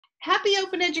Happy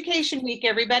Open Education Week,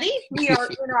 everybody. We are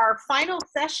in our final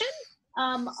session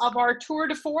of our tour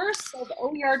de force of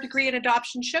OER Degree and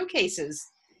Adoption Showcases.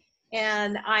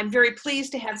 And I'm very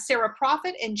pleased to have Sara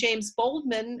Proffit and James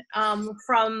Boldman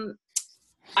from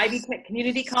Ivy Tech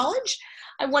Community College.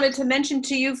 I wanted to mention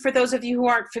to you, for those of you who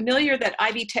aren't familiar, that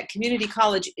Ivy Tech Community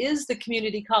College is the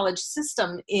community college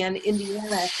system in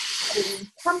Indiana. It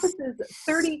encompasses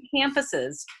 30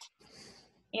 campuses.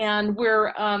 And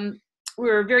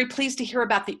we're very pleased to hear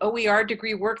about the OER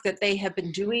degree work that they have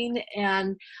been doing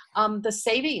and the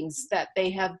savings that they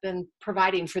have been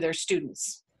providing for their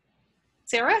students.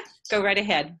 Sara, go right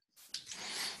ahead.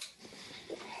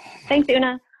 Thanks,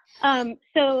 Una.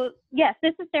 So yes,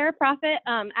 this is Sara Proffit.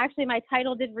 Actually, my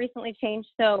title did recently change.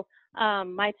 So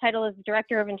my title is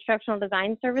Director of Instructional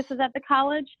Design Services at the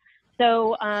college.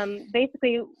 So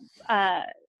basically,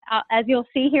 as you'll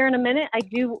see here in a minute, I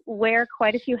do wear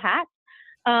quite a few hats.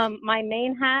 My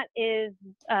main hat is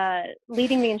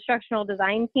leading the instructional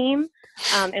design team,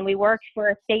 and we work for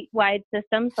a statewide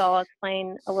system, so I'll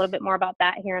explain a little bit more about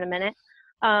that here in a minute.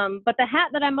 But the hat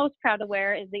that I'm most proud to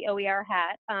wear is the OER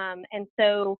hat, and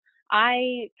so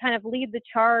I kind of lead the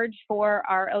charge for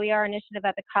our OER initiative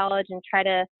at the college and try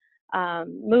to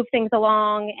move things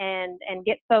along and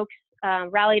get folks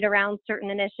rallied around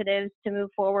certain initiatives to move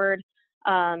forward.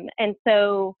 And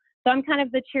so I'm kind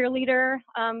of the cheerleader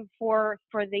for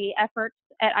the efforts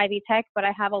at Ivy Tech, but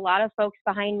I have a lot of folks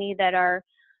behind me that are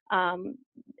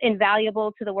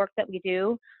invaluable to the work that we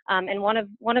do. And one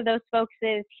of those folks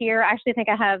is here. I actually think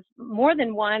I have more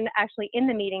than one actually in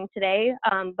the meeting today,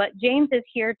 but James is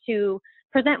here to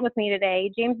present with me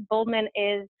today. James Boldman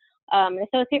is an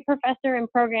associate professor and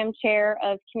program chair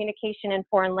of communication and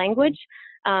foreign language.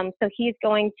 So he's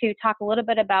going to talk a little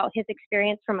bit about his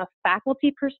experience from a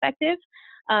faculty perspective,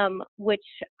 which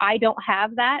I don't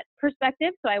have that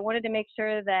perspective. So I wanted to make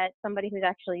sure that somebody who's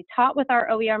actually taught with our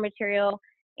OER material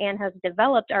and has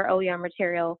developed our OER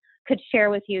material could share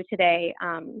with you today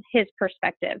his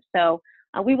perspective. So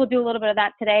we will do a little bit of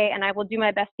that today, and I will do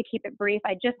my best to keep it brief.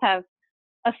 I just have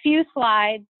a few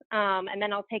slides, and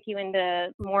then I'll take you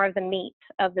into more of the meat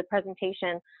of the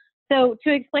presentation. So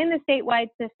to explain the statewide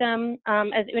system,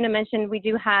 as Una mentioned, we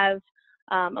do have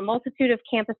a multitude of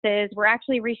campuses. We're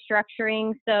actually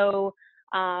restructuring, so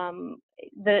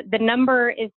the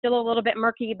number is still a little bit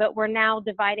murky, but we're now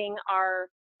dividing our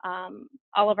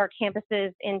all of our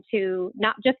campuses into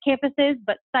not just campuses,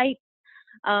 but sites.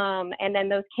 And then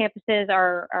those campuses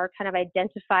are kind of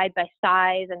identified by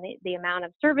size and the amount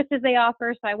of services they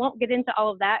offer. So I won't get into all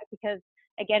of that because,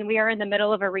 again, we are in the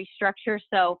middle of a restructure,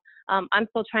 so I'm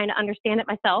still trying to understand it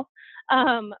myself.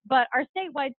 But our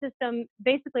statewide system,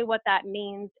 basically what that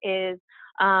means is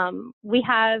we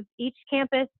have each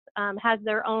campus has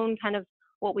their own kind of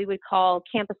what we would call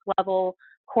campus level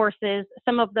courses.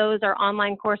 Some of those are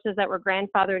online courses that were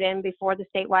grandfathered in before the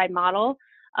statewide model.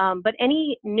 But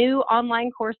any new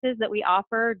online courses that we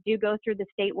offer do go through the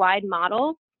statewide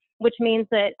model, which means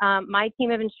that my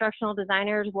team of instructional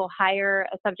designers will hire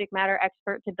a subject matter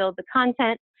expert to build the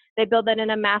content. They build that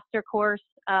in a master course.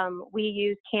 We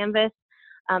use Canvas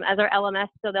as our LMS,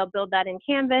 so they'll build that in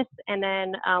Canvas, and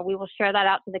then we will share that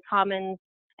out to the Commons,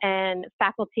 and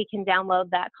faculty can download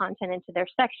that content into their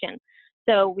section.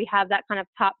 So we have that kind of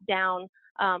top-down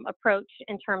approach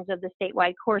in terms of the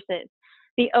statewide courses.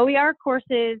 The OER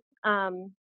courses,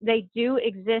 they do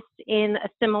exist in a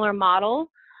similar model.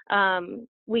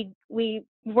 We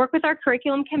work with our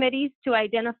curriculum committees to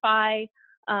identify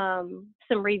some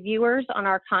reviewers on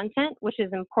our content, which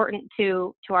is important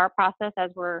to our process as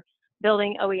we're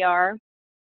building OER.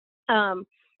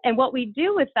 And what we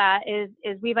do with that is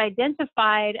we've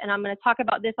identified, and I'm going to talk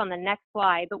about this on the next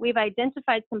slide, but we've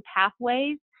identified some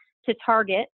pathways to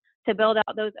target to build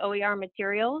out those OER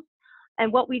materials.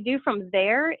 And what we do from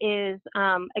there is,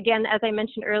 again, as I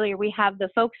mentioned earlier, we have the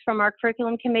folks from our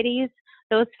curriculum committees.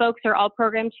 Those folks are all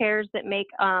program chairs that make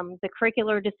the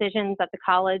curricular decisions at the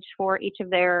college for each of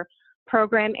their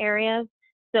program areas.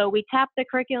 So we tap the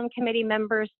curriculum committee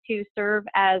members to serve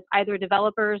as either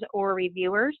developers or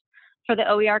reviewers for the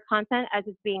OER content as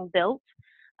it's being built.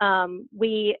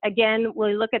 We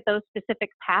look at those specific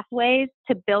pathways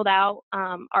to build out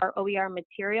our OER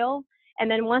material. And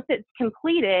then once it's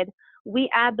completed, we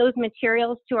add those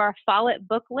materials to our Follett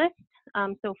book list.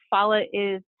 So Follett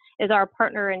is our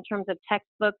partner in terms of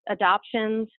textbook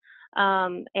adoptions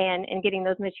and getting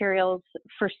those materials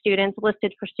for students,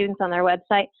 listed for students on their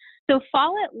website. So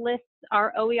Follett lists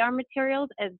our OER materials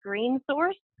as green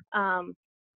source.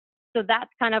 So that's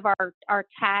kind of our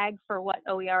tag for what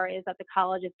OER is at the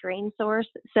college, is green source.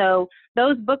 So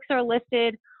those books are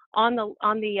listed on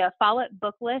the Follett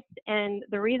book list. And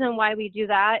the reason why we do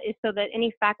that is so that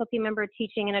any faculty member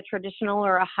teaching in a traditional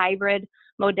or a hybrid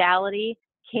modality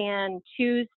can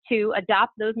choose to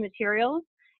adopt those materials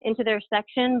into their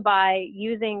section by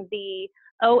using the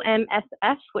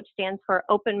OMSF, which stands for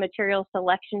Open Material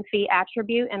Selection Fee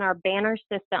attribute in our banner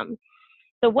system.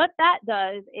 So what that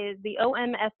does is the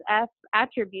OMSF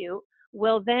attribute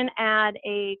will then add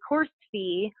a course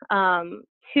fee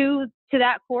to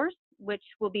that course, which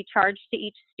will be charged to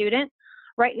each student.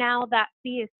 Right now, that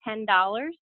fee is $10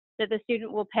 that the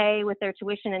student will pay with their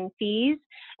tuition and fees,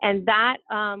 and that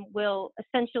will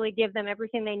essentially give them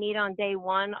everything they need on day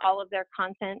one. All of their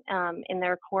content in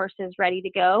their course is ready to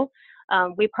go.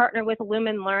 We partner with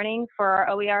Lumen Learning for our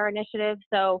OER initiative,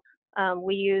 so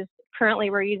currently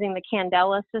we're using the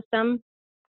Candela system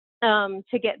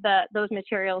to get those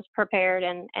materials prepared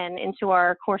and into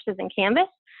our courses in Canvas.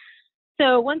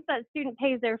 So once that student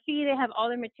pays their fee, they have all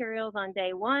their materials on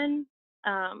day one,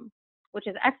 which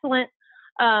is excellent.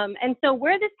 And so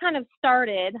where this kind of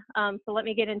started, so let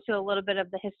me get into a little bit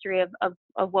of the history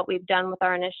of what we've done with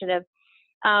our initiative.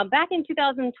 Back in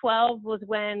 2012 was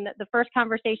when the first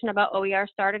conversation about OER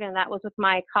started, and that was with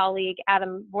my colleague,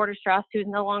 Adam Borderstrass, who's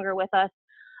no longer with us,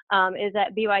 is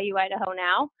at BYU Idaho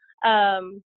now.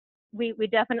 We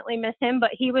definitely miss him,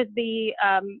 but he was the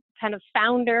kind of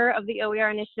founder of the OER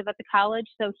initiative at the college.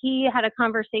 So he had a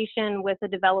conversation with the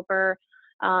developer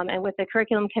and with the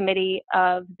curriculum committee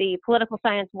of the Political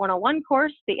Science 101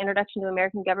 course, the Introduction to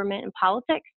American Government and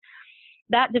Politics.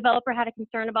 That developer had a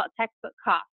concern about textbook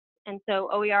costs, and so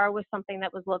OER was something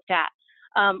that was looked at.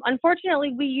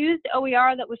 Unfortunately, we used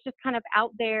OER that was just kind of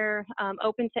out there,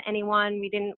 open to anyone.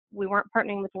 We weren't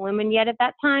partnering with Lumen yet at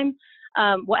that time.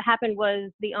 What happened was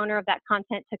the owner of that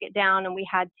content took it down, and we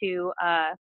had to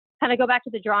kind of go back to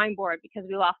the drawing board because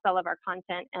we lost all of our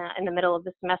content in the middle of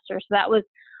the semester. So that was,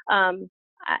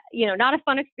 not a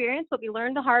fun experience, but we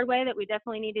learned the hard way that we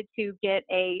definitely needed to get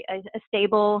a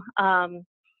stable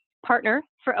partner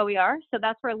for OER. So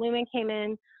that's where Lumen came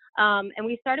in. And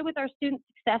we started with our student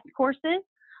success courses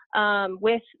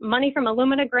with money from a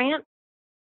Lumina grant.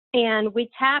 And we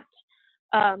tapped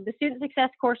the student success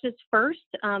courses first.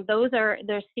 They're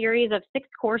a series of 6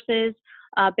 courses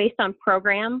based on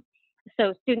program.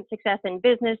 So student success in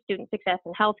business, student success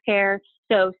in healthcare.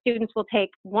 So students will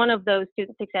take one of those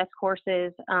student success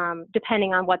courses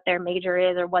depending on what their major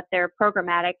is or what their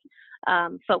programmatic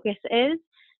focus is.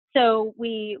 So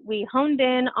we honed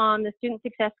in on the student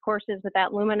success courses with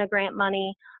that Lumina grant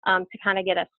money to kind of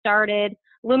get us started.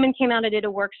 Lumen came out and did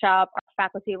a workshop. Our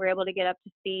faculty were able to get up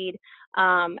to speed.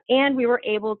 And we were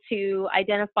able to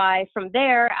identify from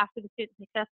there, after the student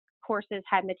success courses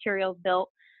had materials built,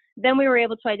 then we were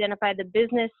able to identify the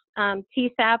business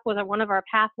TSAP was one of our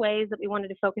pathways that we wanted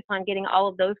to focus on getting all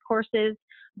of those courses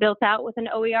built out with an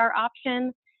OER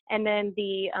option. And then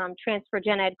the Transfer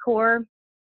Gen Ed Core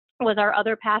was our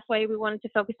other pathway we wanted to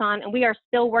focus on. And we are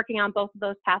still working on both of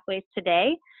those pathways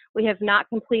today. We have not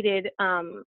completed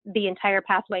the entire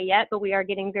pathway yet, but we are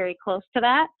getting very close to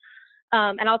that.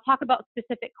 And I'll talk about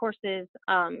specific courses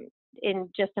in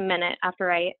just a minute after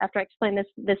I explain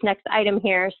this next item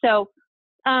here. So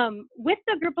with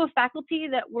the group of faculty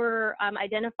that were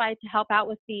identified to help out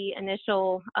with the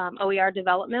initial OER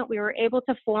development, we were able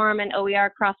to form an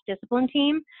OER cross-discipline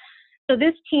team. So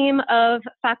this team of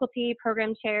faculty,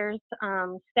 program chairs,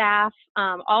 staff,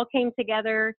 all came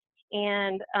together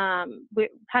and we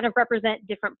kind of represent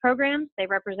different programs. They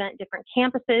represent different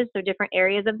campuses, so different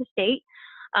areas of the state,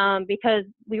 because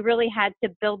we really had to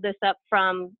build this up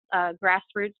from a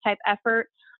grassroots type effort.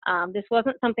 This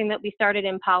wasn't something that we started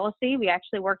in policy. We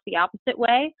actually worked the opposite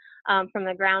way, from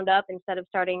the ground up instead of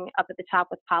starting up at the top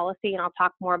with policy, and I'll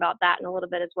talk more about that in a little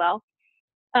bit as well.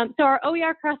 So our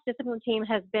OER cross-discipline team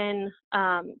has been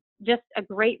just a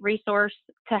great resource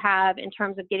to have in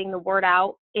terms of getting the word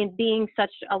out. In being such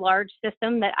a large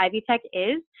system that Ivy Tech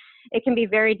is, it can be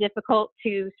very difficult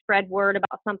to spread word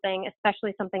about something,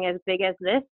 especially something as big as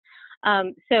this.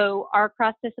 So our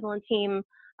cross-discipline team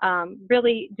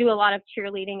really do a lot of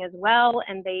cheerleading as well,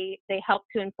 and they help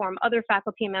to inform other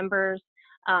faculty members.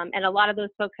 And a lot of those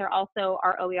folks are also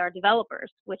our OER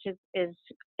developers, which is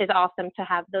awesome to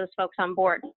have those folks on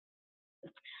board.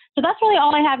 So that's really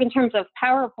all I have in terms of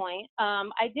PowerPoint.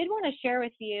 I did want to share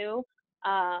with you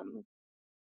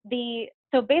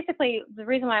so basically the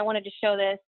reason why I wanted to show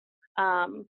this,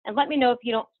 and let me know if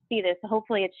you don't see this,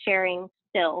 hopefully it's sharing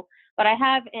still, but I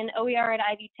have an OER at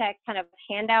Ivy Tech kind of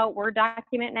handout Word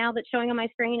document now that's showing on my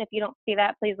screen. If you don't see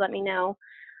that, please let me know.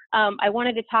 I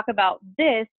wanted to talk about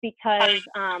this because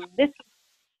this.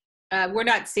 We're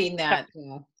not seeing that.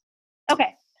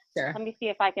 Okay. Sure. Let me see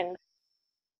if I can.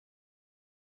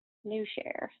 New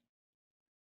share.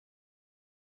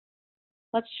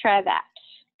 Let's try that.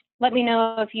 Let me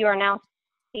know if you are now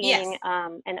seeing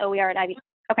an OER at Ivy.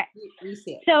 Okay. We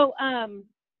see it. So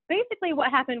basically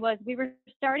what happened was we were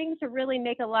starting to really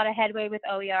make a lot of headway with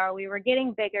OER. We were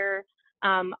getting bigger.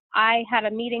 I had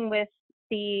a meeting with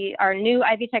our new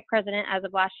Ivy Tech president as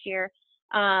of last year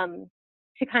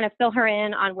to kind of fill her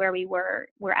in on where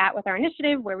we're at with our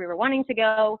initiative, where we were wanting to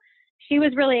go. She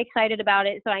was really excited about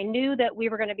it, so I knew that we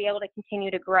were going to be able to continue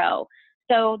to grow.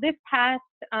 So this past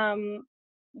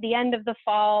the end of the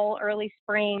fall, early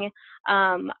spring,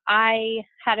 I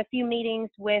had a few meetings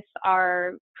with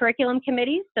our curriculum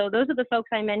committees. So those are the folks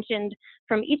I mentioned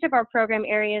from each of our program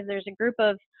areas. There's a group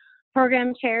of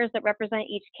program chairs that represent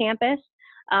each campus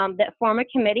that form a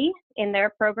committee in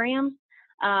their programs.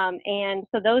 And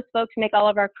so those folks make all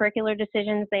of our curricular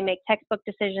decisions. They make textbook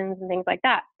decisions and things like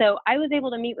that. So I was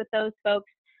able to meet with those folks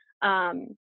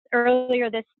earlier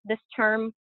this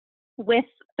term with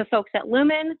the folks at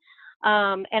Lumen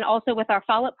and also with our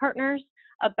follow-up partners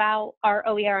about our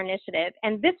OER initiative.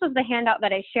 And this was the handout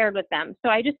that I shared with them.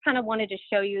 So I just kind of wanted to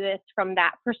show you this from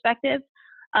that perspective.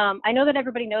 I know that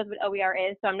everybody knows what OER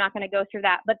is, so I'm not going to go through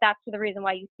that, but that's the reason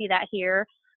why you see that here.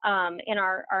 In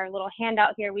our little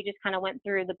handout here, we just kind of went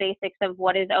through the basics of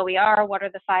what is OER, what are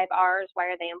the 5 R's, why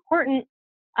are they important,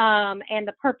 and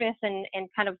the purpose and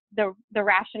kind of the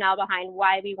rationale behind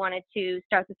why we wanted to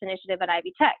start this initiative at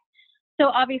Ivy Tech. So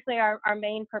obviously our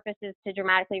main purpose is to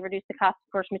dramatically reduce the cost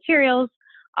of course materials.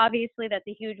 Obviously that's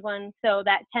a huge one. So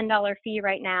that $10 fee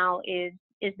right now is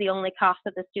the only cost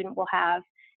that the student will have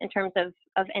in terms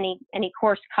of any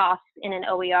course costs in an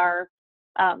OER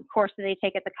course that they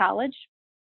take at the college.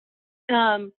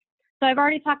 So I've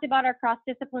already talked about our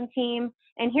cross-discipline team,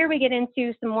 and here we get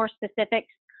into some more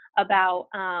specifics about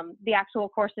the actual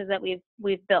courses that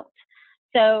we've built.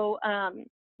 So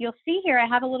you'll see here I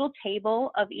have a little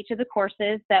table of each of the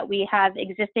courses that we have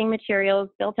existing materials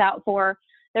built out for.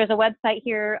 There's a website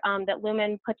here that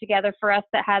Lumen put together for us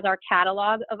that has our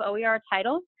catalog of OER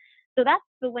titles. So that's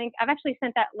the link. I've actually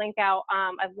sent that link out.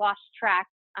 I've lost track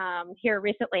here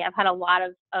recently. I've had a lot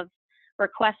of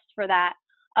requests for that.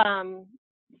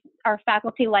 Our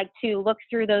faculty like to look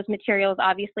through those materials,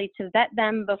 obviously, to vet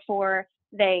them before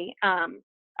they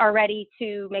are ready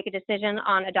to make a decision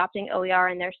on adopting OER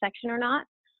in their section or not.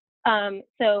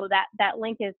 So that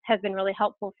link has been really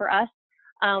helpful for us.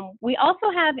 We also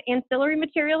have ancillary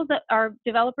materials that our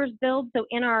developers build. So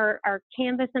in our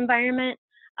Canvas environment,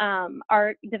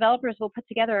 our developers will put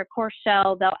together a course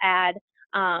shell. They'll add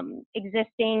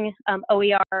existing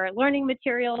OER learning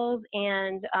materials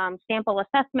and sample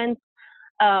assessments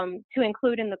to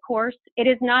include in the course. It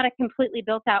is not a completely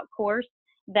built out course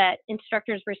that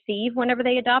instructors receive whenever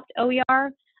they adopt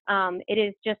OER. It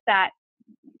is just that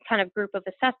kind of group of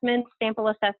assessments,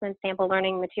 sample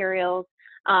learning materials,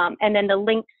 and then the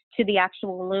links to the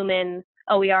actual Lumen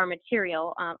OER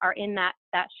material are in that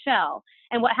shell.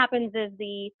 And what happens is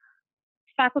the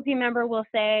faculty member will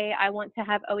say, I want to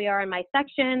have OER in my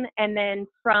section, and then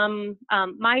from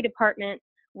my department,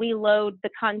 we load the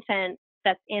content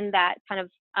that's in that kind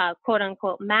of quote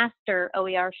unquote master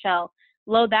OER shell,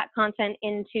 load that content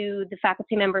into the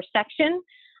faculty member section,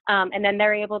 and then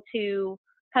they're able to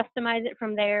customize it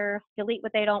from there, delete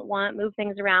what they don't want, move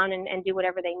things around, and do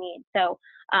whatever they need. So,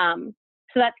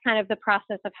 so that's kind of the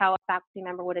process of how a faculty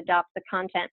member would adopt the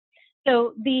content.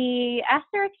 So the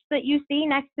asterisks that you see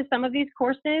next to some of these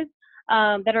courses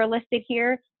that are listed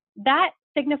here, that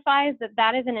signifies that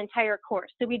that is an entire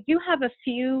course. So we do have a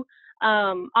few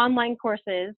online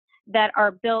courses that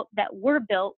were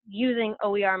built using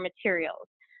OER materials.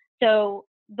 So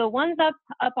the ones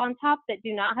up on top that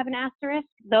do not have an asterisk,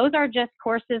 those are just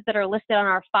courses that are listed on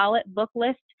our Follett book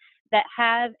list that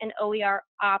have an OER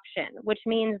option, which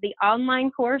means the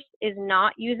online course is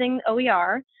not using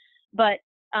OER, but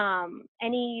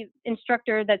any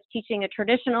instructor that's teaching a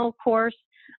traditional course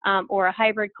or a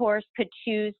hybrid course could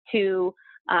choose to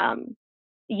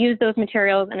use those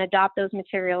materials and adopt those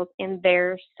materials in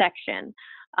their section.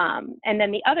 And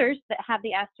then the others that have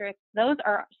the asterisk, those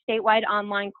are statewide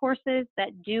online courses that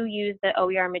do use the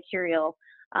OER material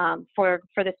for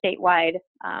the statewide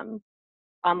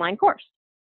online course.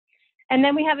 And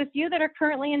then we have a few that are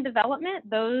currently in development.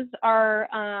 Those are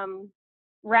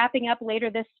wrapping up later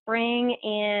this spring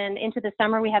and into the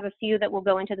summer. We have a few that will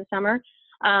go into the summer.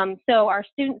 So our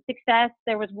student success,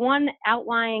 there was one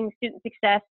outlying student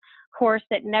success course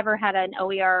that never had an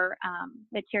OER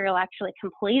material actually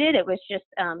completed. It was just,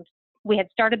 we had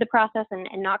started the process and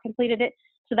not completed it.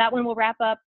 So that one will wrap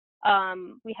up.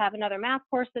 We have another math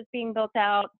course that's being built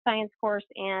out, science course,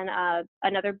 and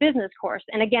another business course.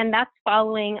 And again, that's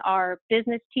following our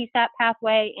business TSAT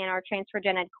pathway and our transfer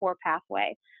gen ed core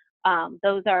pathway.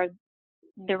 Those are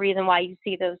the reason why you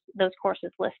see those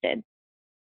courses listed.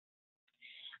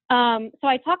 So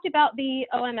I talked about the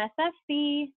OMSF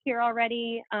fee here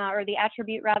already, or the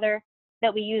attribute rather,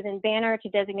 that we use in Banner to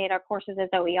designate our courses as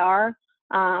OER.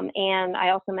 And I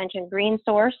also mentioned green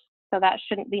source, so that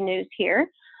shouldn't be news here.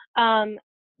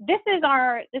 This is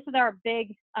our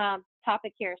big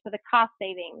topic here, so the cost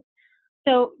savings.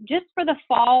 So just for the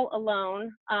fall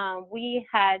alone, we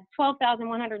had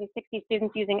 12,160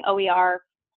 students using OER.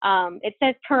 It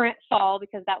says current fall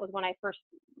because that was when I first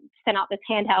sent out this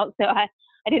handout, so I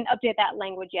didn't update that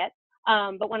language yet.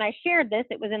 But when I shared this,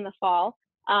 it was in the fall.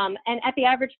 And at the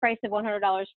average price of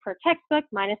 $100 per textbook,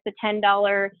 minus the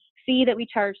 $10 fee that we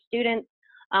charge students,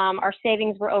 our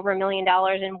savings were over $1 million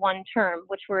in one term,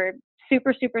 which we're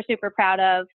super, super, super proud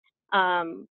of.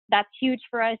 That's huge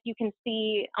for us. You can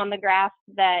see on the graph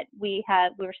that we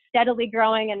were steadily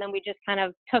growing, and then we just kind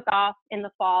of took off in the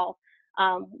fall,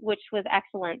 which was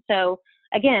excellent. So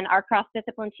again, our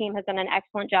cross-discipline team has done an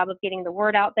excellent job of getting the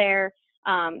word out there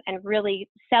and really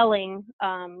selling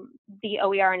the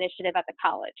OER initiative at the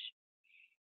college.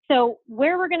 So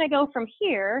where we're going to go from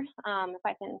here, if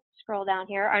I can scroll down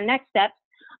here, our next steps,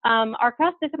 our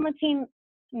cross-discipline team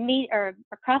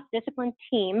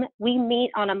we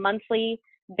meet on a monthly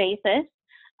basis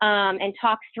and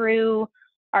talk through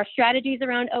our strategies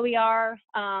around OER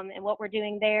and what we're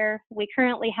doing there. We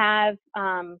currently have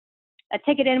a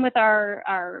ticket in with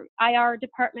our IR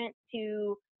department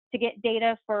to get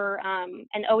data for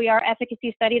an OER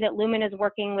efficacy study that Lumen is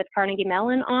working with Carnegie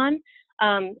Mellon on.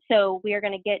 So we are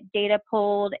going to get data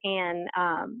pulled and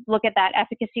look at that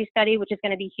efficacy study, which is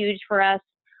going to be huge for us.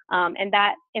 And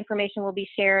that information will be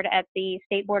shared at the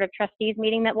State Board of Trustees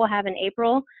meeting that we'll have in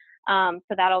April.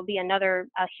 So that'll be a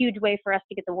huge way for us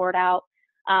to get the word out.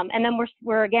 And then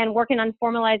we're again working on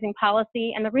formalizing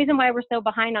policy. And the reason why we're so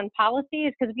behind on policy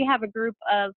is because we have a group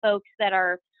of folks that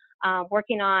are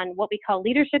working on what we call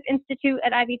Leadership Institute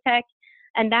at Ivy Tech.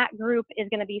 And that group is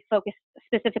going to be focused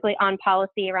specifically on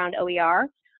policy around OER.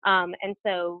 And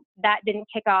so that didn't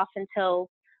kick off until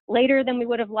later than we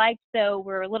would have liked. So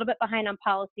we're a little bit behind on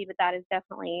policy, but that is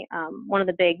definitely one of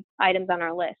the big items on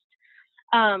our list.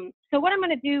 So what I'm going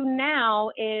to do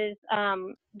now is,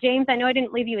 James, I know I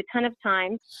didn't leave you a ton of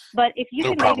time, but if you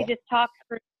could maybe just talk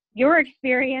through your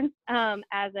experience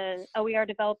as an OER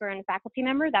developer and faculty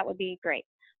member, that would be great.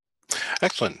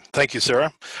 Excellent. Thank you,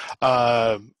 Sarah.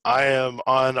 I am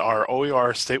on our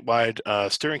OER statewide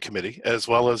steering committee, as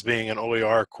well as being an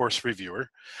OER course reviewer.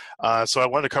 So I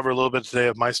wanted to cover a little bit today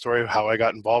of my story, how I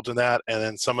got involved in that, and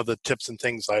then some of the tips and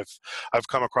things I've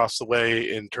come across the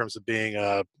way in terms of being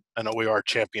an OER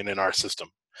champion in our system.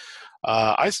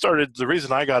 The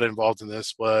reason I got involved in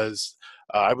this was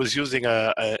I was using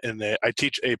I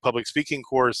teach a public speaking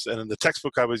course, and in the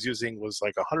textbook I was using was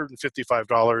like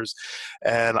 $155,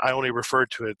 and I only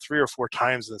referred to it 3 or 4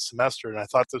 times in the semester, and I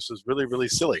thought this was really, really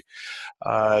silly.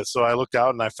 So I looked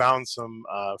out and I found some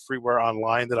freeware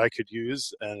online that I could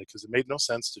use, and because it made no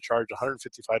sense to charge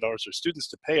 $155 for students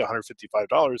to pay $155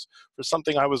 for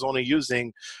something I was only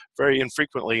using very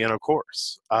infrequently in a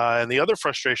course. And the other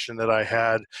frustration that I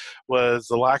had was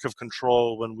the lack of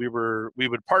control when we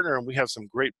would partner, and we have some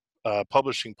great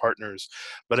publishing partners,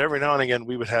 but every now and again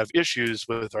we would have issues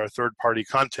with our third-party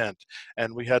content,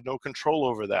 and we had no control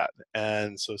over that.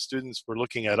 And so students were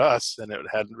looking at us, and it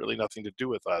had really nothing to do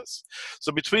with us.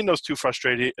 So between those two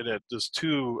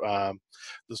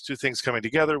those two things coming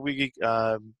together, we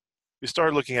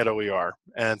started looking at OER,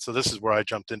 and so this is where I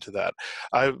jumped into that.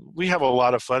 We have a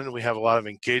lot of fun, and we have a lot of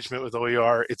engagement with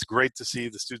OER. It's great to see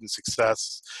the student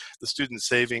success. The student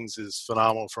savings is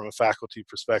phenomenal from a faculty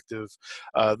perspective.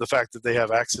 The fact that they have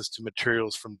access to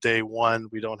materials from day one,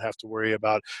 we don't have to worry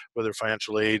about whether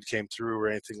financial aid came through or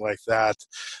anything like that.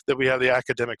 That we have the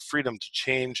academic freedom to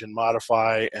change and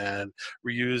modify and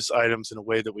reuse items in a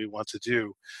way that we want to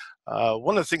do.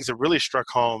 One of the things that really struck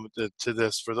home to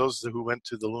this, for those who went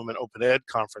to the Lumen Open Ed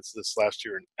conference this last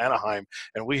year in Anaheim,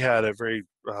 and we had a very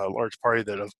large party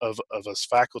of us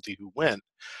faculty who went,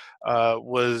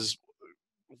 was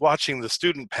watching the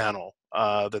student panel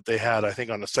that they had, I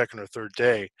think on the second or third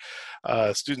day,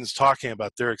 students talking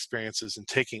about their experiences in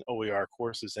taking OER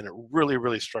courses, and it really,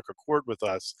 really struck a chord with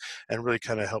us and really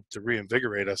kind of helped to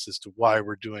reinvigorate us as to why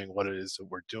we're doing what it is that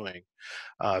we're doing.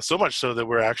 So much so that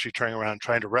we're actually turning around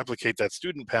trying to replicate that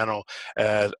student panel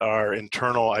at our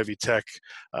internal Ivy Tech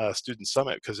Student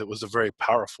Summit, because it was a very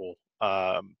powerful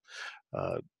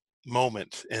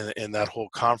moment in that whole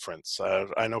conference.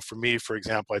 I know for me, for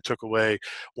example, I took away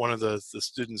one of the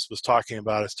students was talking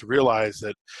about is to realize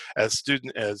that as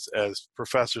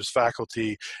professors,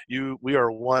 faculty, we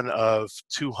are one of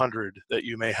 200 that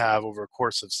you may have over a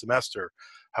course of semester.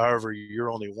 However,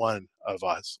 you're only one of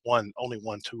us, only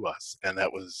one to us, and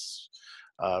that was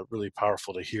really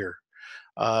powerful to hear.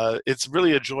 It's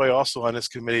really a joy also on this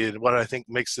committee, and what I think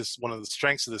makes this one of the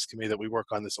strengths of this committee that we work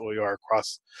on, this OER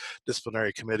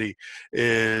cross-disciplinary committee,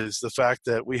 is the fact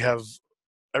that we have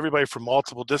everybody from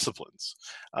multiple disciplines.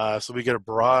 So we get a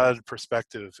broad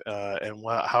perspective and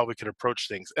how we can approach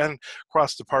things, and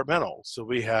cross-departmental. So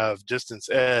we have distance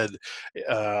ed,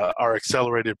 our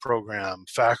accelerated program,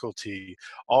 faculty,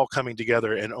 all coming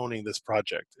together and owning this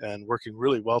project and working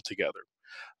really well together.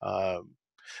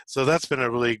 So that's been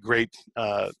a really great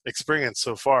experience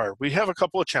so far. We have a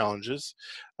couple of challenges.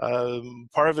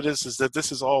 Part of it is that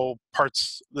this is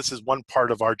one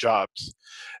part of our jobs.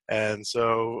 And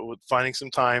so finding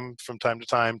some time from time to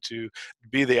time to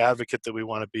be the advocate that we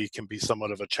want to be can be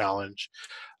somewhat of a challenge.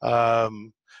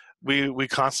 We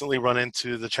constantly run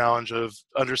into the challenge of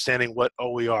understanding what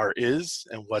OER is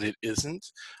and what it isn't.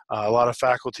 A lot of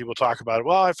faculty will talk about,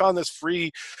 well, I found this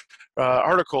free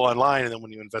article online, and then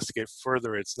when you investigate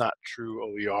further, it's not true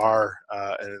OER,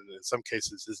 and in some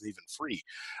cases isn't even free.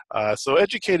 So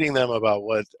educating them about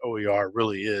what OER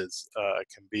really is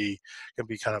can be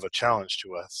kind of a challenge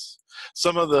to us.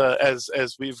 Some of the,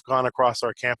 as we've gone across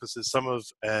our campuses,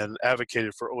 and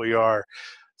advocated for OER,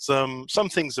 some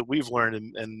things that we've learned,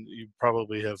 and you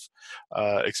probably have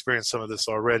experienced some of this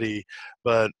already,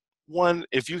 but one,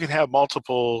 if you can have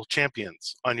multiple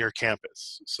champions on your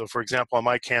campus. So for example, on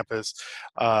my campus,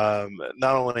 not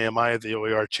only am I the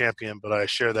OER champion, but I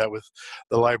share that with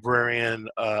the librarian,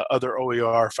 other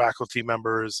OER faculty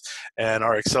members, and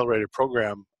our accelerated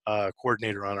program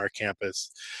coordinator on our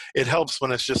campus. It helps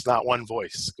when it's just not one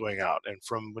voice going out, and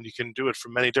when you can do it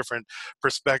from many different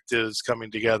perspectives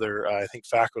coming together. I think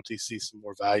faculty see some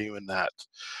more value in that.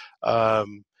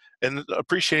 And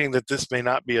appreciating that this may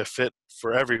not be a fit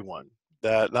for everyone,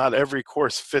 that not every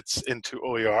course fits into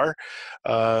OER,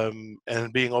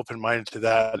 and being open-minded to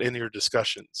that in your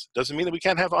discussions. Doesn't mean that we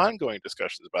can't have ongoing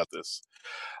discussions about this.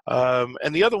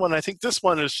 And the other one, I think this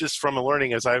one is just from a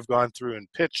learning as I've gone through and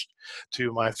pitched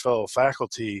to my fellow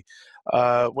faculty.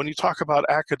 When you talk about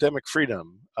academic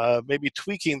freedom, maybe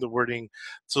tweaking the wording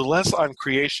so less on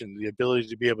creation, the ability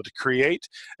to be able to create,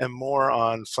 and more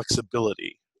on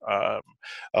flexibility.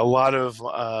 A lot of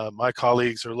my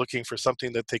colleagues are looking for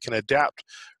something that they can adapt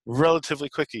relatively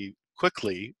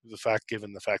quickly,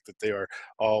 given the fact that they are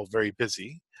all very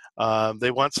busy.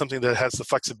 They want something that has the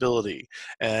flexibility,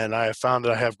 and I have found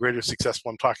that I have greater success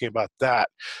when I'm talking about that,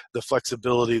 the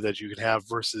flexibility that you can have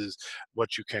versus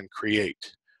what you can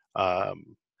create. And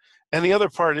the other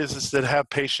part is that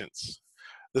have patience.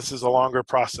 This is a longer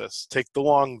process. Take the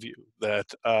long view that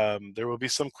there will be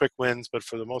some quick wins, but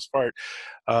for the most part,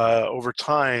 over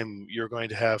time, you're going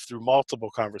to have, through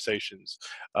multiple conversations,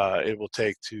 it will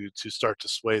take to start to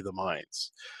sway the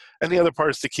minds. And the other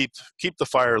part is to keep the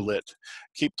fire lit.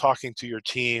 Keep talking to your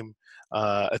team.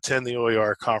 Attend the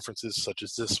OER conferences such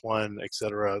as this one,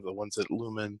 etc., the ones at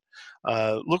Lumen.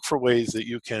 Look for ways that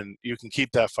you can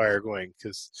keep that fire going,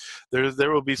 because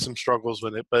there will be some struggles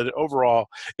with it, but overall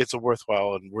it's a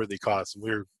worthwhile and worthy cause, and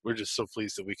we're just so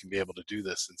pleased that we can be able to do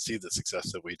this and see the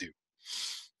success that we do.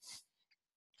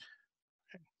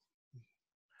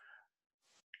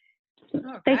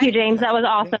 Thank you, James. That was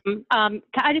awesome.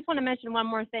 I just want to mention one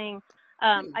more thing.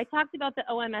 I talked about the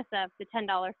OMSF, the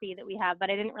 $10 fee that we have,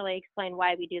 but I didn't really explain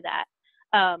why we do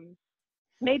that.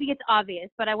 Maybe it's obvious,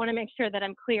 but I want to make sure that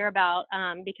I'm clear about,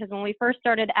 because when we first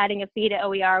started adding a fee to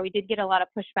OER, we did get a lot of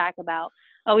pushback about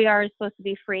OER is supposed to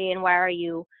be free, and why are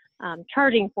you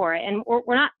charging for it? And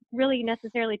we're not really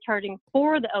necessarily charging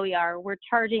for the OER, we're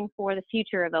charging for the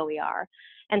future of OER.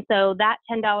 And so that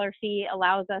 $10 fee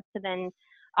allows us to then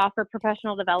offer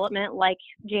professional development. Like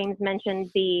James mentioned,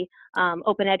 the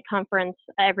Open Ed conference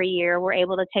every year, we're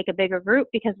able to take a bigger group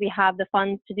because we have the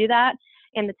funds to do that.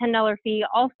 And the $10 fee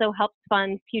also helps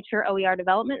fund future OER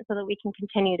development so that we can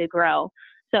continue to grow.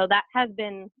 So that has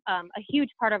been a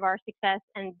huge part of our success,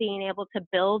 and being able to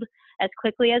build as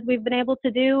quickly as we've been able to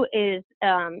do is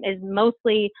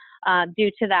mostly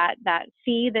due to that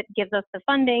fee that gives us the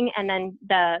funding, and then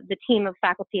the team of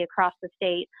faculty across the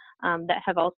state that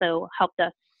have also helped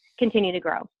us continue to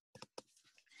grow.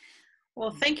 Well,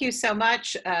 thank you so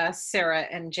much, Sarah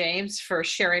and James, for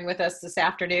sharing with us this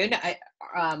afternoon.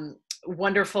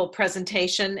 wonderful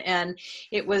presentation. And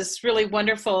it was really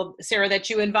wonderful, Sarah, that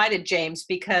you invited James,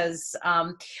 because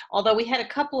although we had a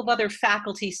couple of other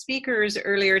faculty speakers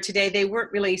earlier today, they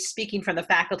weren't really speaking from the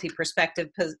faculty perspective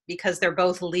because they're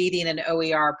both leading an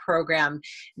OER program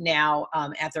now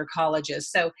at their colleges.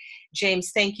 So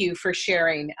James, thank you for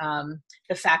sharing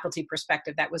the faculty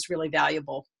perspective. That was really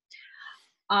valuable.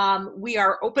 We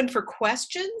are open for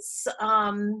questions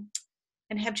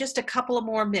and have just a couple of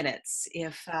more minutes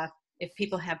if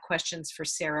people have questions for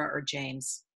Sarah or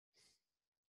James.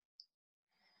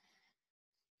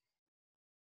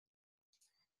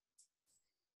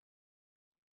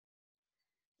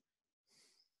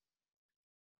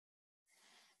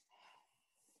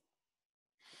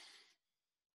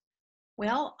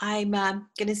 Well, I'm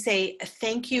going to say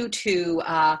thank you to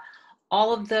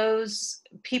all of those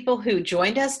people who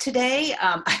joined us today.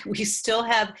 We still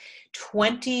have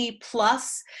 20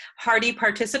 plus hardy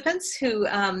participants who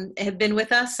have been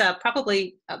with us,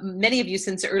 probably many of you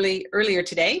since earlier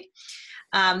today.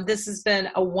 This has been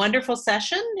a wonderful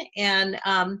session, and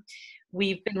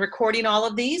we've been recording all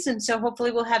of these, and so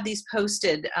hopefully we'll have these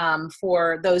posted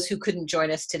for those who couldn't join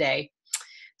us today.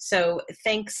 So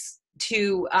thanks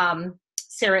to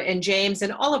Sarah and James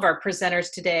and all of our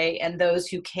presenters today, and those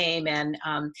who came and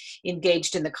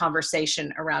engaged in the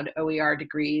conversation around OER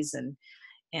degrees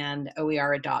and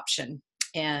OER adoption.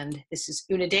 And this is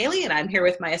Una Daly, and I'm here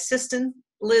with my assistant,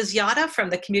 Liz Yata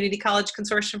from the Community College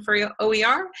Consortium for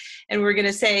OER. And we're going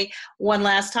to say one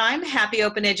last time, Happy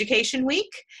Open Education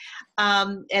Week.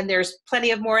 And there's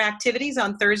plenty of more activities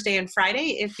on Thursday and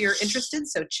Friday if you're interested,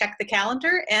 so check the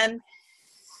calendar, and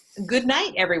good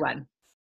night, everyone.